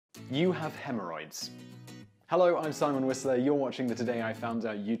You have hemorrhoids. Hello, I'm Simon Whistler. You're watching the Today I Found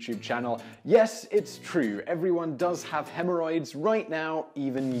Out YouTube channel. Yes, it's true. Everyone does have hemorrhoids right now,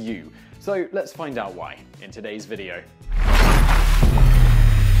 even you. So let's find out why in today's video.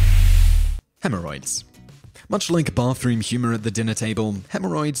 Hemorrhoids. Much like bathroom humor at the dinner table,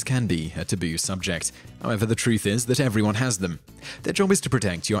 hemorrhoids can be a taboo subject. However, the truth is that everyone has them. Their job is to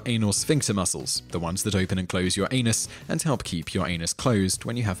protect your anal sphincter muscles, the ones that open and close your anus, and help keep your anus closed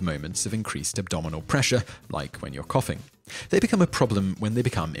when you have moments of increased abdominal pressure, like when you're coughing. They become a problem when they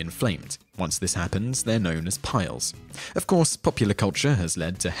become inflamed. Once this happens, they're known as piles. Of course, popular culture has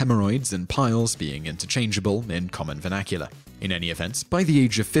led to hemorrhoids and piles being interchangeable in common vernacular. In any event, by the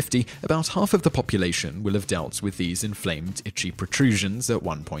age of 50, about half of the population will have dealt with these inflamed, itchy protrusions at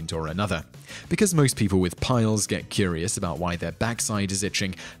one point or another. Because most people with piles get curious about why their backside is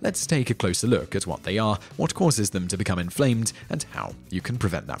itching, let's take a closer look at what they are, what causes them to become inflamed, and how you can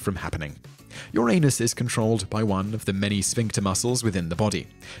prevent that from happening. Your anus is controlled by one of the many sphincter muscles within the body.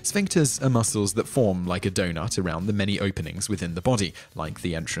 Sphincters are muscles that form like a donut around the many openings within the body, like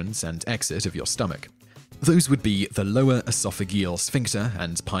the entrance and exit of your stomach. Those would be the lower esophageal sphincter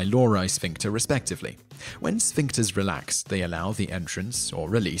and pylori sphincter respectively. When sphincters relax, they allow the entrance or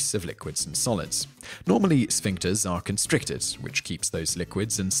release of liquids and solids. Normally, sphincters are constricted, which keeps those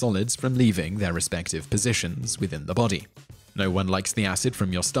liquids and solids from leaving their respective positions within the body. No one likes the acid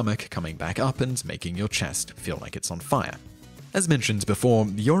from your stomach coming back up and making your chest feel like it's on fire. As mentioned before,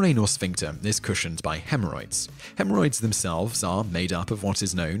 your anal sphincter is cushioned by hemorrhoids. Hemorrhoids themselves are made up of what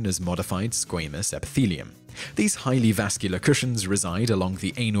is known as modified squamous epithelium. These highly vascular cushions reside along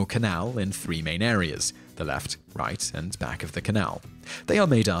the anal canal in three main areas: the left, right, and back of the canal. They are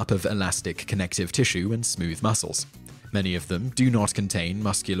made up of elastic connective tissue and smooth muscles. Many of them do not contain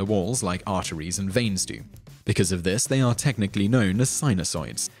muscular walls like arteries and veins do. Because of this, they are technically known as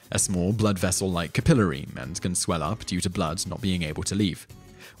sinusoids, a small blood vessel-like capillary, and can swell up due to blood not being able to leave.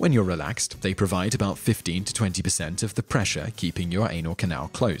 When you're relaxed, they provide about 15 to 20% of the pressure keeping your anal canal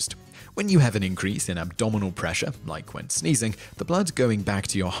closed. When you have an increase in abdominal pressure, like when sneezing, the blood going back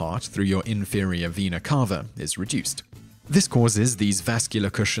to your heart through your inferior vena cava is reduced. This causes these vascular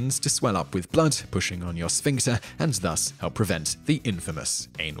cushions to swell up with blood, pushing on your sphincter, and thus help prevent the infamous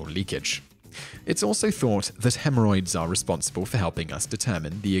anal leakage. It's also thought that hemorrhoids are responsible for helping us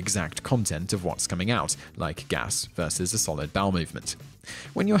determine the exact content of what's coming out, like gas versus a solid bowel movement.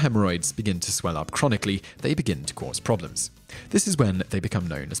 When your hemorrhoids begin to swell up chronically, they begin to cause problems. This is when they become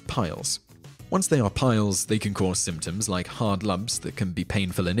known as piles. Once they are piles, they can cause symptoms like hard lumps that can be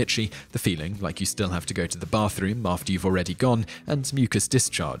painful and itchy, the feeling like you still have to go to the bathroom after you've already gone, and mucus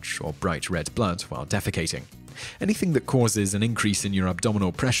discharge or bright red blood while defecating. Anything that causes an increase in your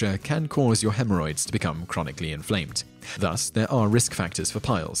abdominal pressure can cause your hemorrhoids to become chronically inflamed. Thus, there are risk factors for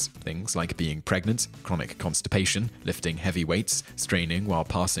piles, things like being pregnant, chronic constipation, lifting heavy weights, straining while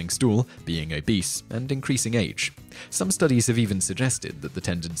passing stool, being obese, and increasing age. Some studies have even suggested that the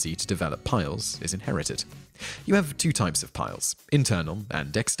tendency to develop piles is inherited. You have two types of piles, internal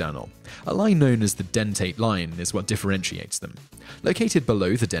and external. A line known as the dentate line is what differentiates them. Located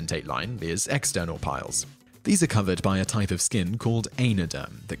below the dentate line is external piles. These are covered by a type of skin called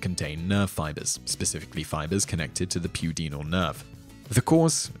anoderm that contain nerve fibers, specifically fibers connected to the pudendal nerve. The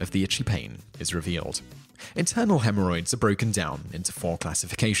cause of the itchy pain is revealed. Internal hemorrhoids are broken down into four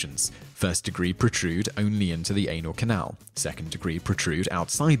classifications. First degree protrude only into the anal canal. Second degree protrude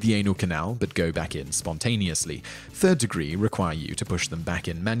outside the anal canal but go back in spontaneously. Third degree require you to push them back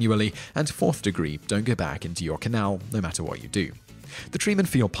in manually. And fourth degree don't go back into your canal no matter what you do. The treatment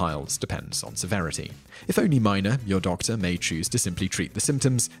for your piles depends on severity. If only minor, your doctor may choose to simply treat the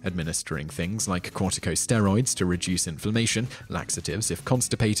symptoms, administering things like corticosteroids to reduce inflammation, laxatives if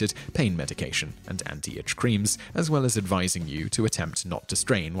constipated, pain medication, and anti-itch creams, as well as advising you to attempt not to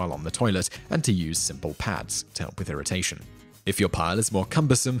strain while on the toilet and to use simple pads to help with irritation. If your pile is more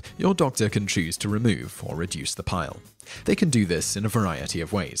cumbersome, your doctor can choose to remove or reduce the pile. They can do this in a variety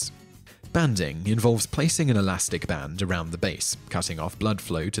of ways. Banding involves placing an elastic band around the base, cutting off blood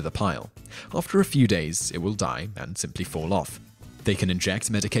flow to the pile. After a few days, it will die and simply fall off. They can inject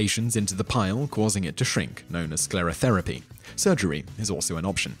medications into the pile, causing it to shrink, known as sclerotherapy. Surgery is also an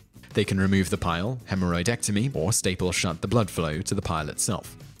option. They can remove the pile, hemorrhoidectomy, or staple shut the blood flow to the pile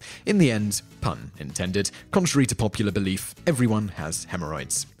itself. In the end, pun intended, contrary to popular belief, everyone has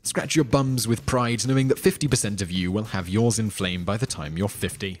hemorrhoids. Scratch your bums with pride knowing that 50% of you will have yours inflamed by the time you're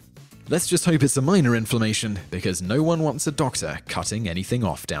 50. Let's just hope it's a minor inflammation, because no one wants a doctor cutting anything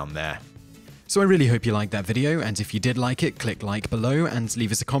off down there. So I really hope you liked that video, and if you did like it, click like below and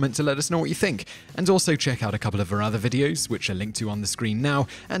leave us a comment to let us know what you think. And also check out a couple of our other videos, which are linked to on the screen now,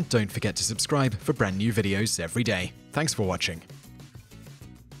 and don't forget to subscribe for brand new videos every day. Thanks for watching.